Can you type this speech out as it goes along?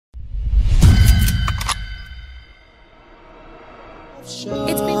You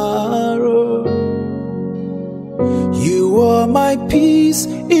are my peace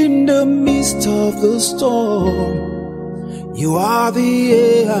in the midst of the storm. You are the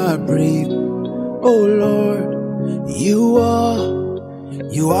air I breathe, oh Lord. You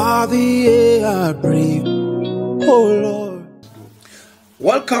are the air I breathe, oh Lord.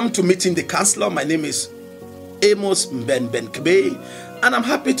 Welcome to Meeting the Counselor. My name is Amos Mbenben Kebei, and I'm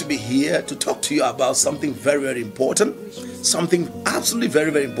happy to be here to talk to you about something very, very important. Something absolutely very,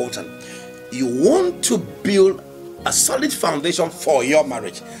 very important. You want to build a solid foundation for your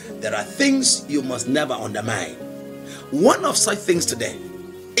marriage. There are things you must never undermine. One of such things today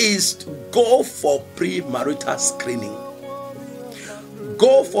is to go for premarital screening.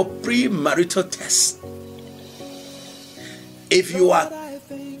 Go for premarital tests. If you are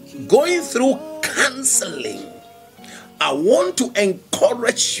going through counseling, I want to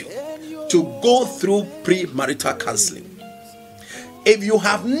encourage you to go through premarital counseling. If you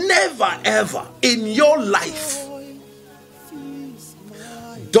have never ever in your life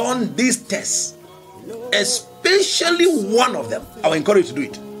done these tests, especially one of them, I will encourage you to do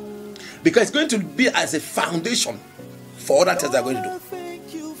it, because it's going to be as a foundation for other tests that are going to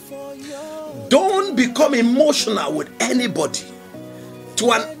do. Don't become emotional with anybody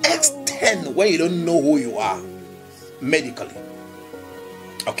to an extent where you don't know who you are medically.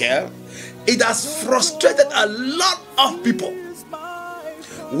 Okay? It has frustrated a lot of people.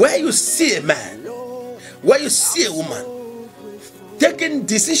 Where you see a man, where you see a woman taking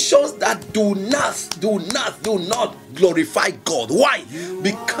decisions that do not glorify God. Why?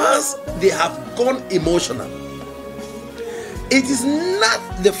 Because they have gone emotional. It is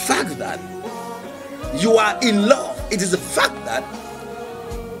not the fact that you are in love. It is the fact that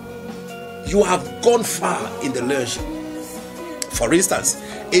you have gone far in the relationship. For instance,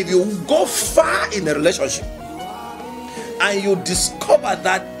 if you go far in a relationship and you discover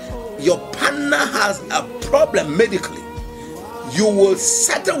that your partner has a problem medically, you will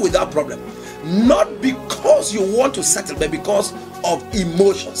settle with that problem, not because you want to settle, but because of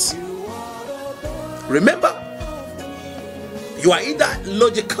emotions. Remember, you are either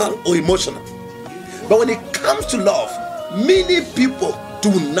logical or emotional. But when it comes to love, many people do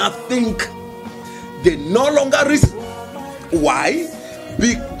not think. They no longer reason. Why?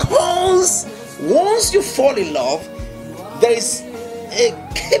 Because once you fall in love, there is a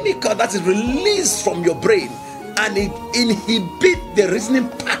chemical that is released from your brain, and it inhibits the reasoning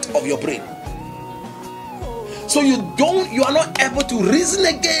part of your brain. So you are not able to reason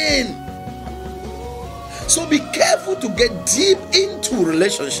again. So be careful to get deep into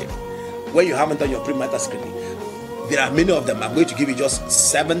relationship when you haven't done your premarital screening. There are many of them. I'm going to give you just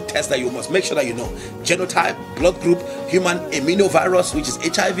 7 tests that you must make sure that you know: genotype, blood group, human immunovirus, which is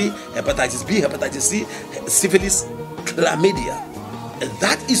HIV, hepatitis B, hepatitis C, syphilis, chlamydia. And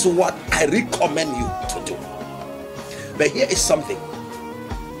that is what I recommend you to do. But here is something.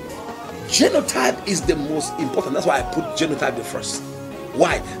 Genotype is the most important. That's why I put genotype the first.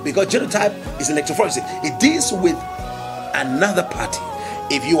 Why? Because genotype is electrophoresis. It deals with another party.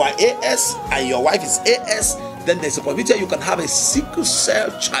 If you are AS and your wife is AS, then there's a possibility you can have a sickle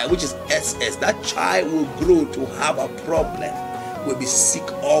cell child, which is SS. That child will grow to have a problem, will be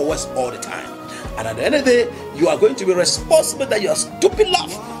sick always, all the time. And at the end of the day, you are going to be responsible that your stupid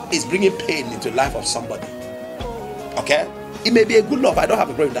love is bringing pain into the life of somebody. Okay? It may be a good love, I don't have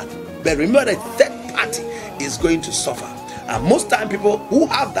a problem with that. But remember, the third party is going to suffer. And most time people who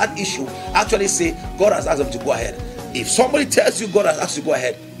have that issue actually say, God has asked them to go ahead. If somebody tells you God has asked you to go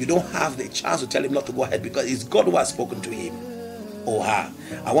ahead, you don't have the chance to tell him not to go ahead, because it's God who has spoken to him or her.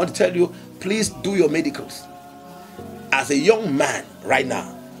 I want to tell you, please do your medicals. As a young man right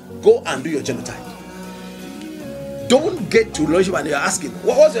now, go and do your genotype. Don't get to relationship and you're asking,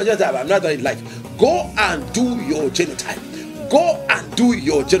 what's your genotype? I'm not done in life. Go and do your genotype. Go and do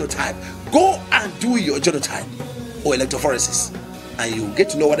your genotype. Go and do your genotype or electrophoresis, and you get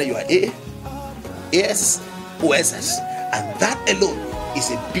to know whether you are A, AS, or SS. And that alone is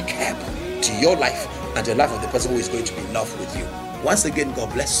a big help to your life and to the life of the person who is going to be in love with you. Once again,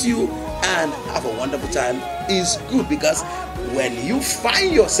 God bless you and have a wonderful time. It's good because when you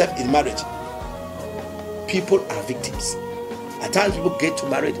find yourself in marriage, people are victims. At times people get to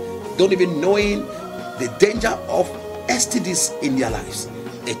marriage don't even knowing the danger of STDs in their lives.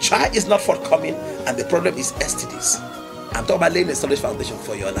 A child is not forthcoming and the problem is STDs. I'm talking about laying a solid foundation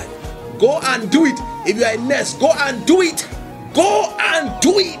for your life. Go and do it. If you are a nurse, go and do it. Go and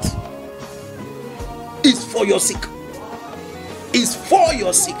do it. It's for your sake. It's for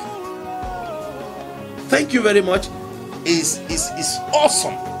your sake. Thank you very much. It's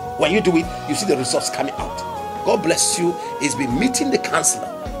awesome. When you do it, you see the results coming out. God bless you. It's been meeting the counselor.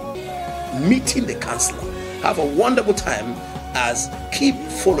 Meeting the counselor. Have a wonderful time as keep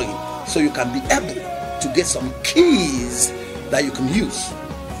following so you can be able to get some keys that you can use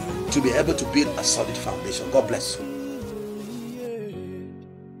to be able to build a solid foundation. God bless you.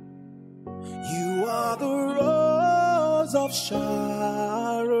 You are the rose of Sharon.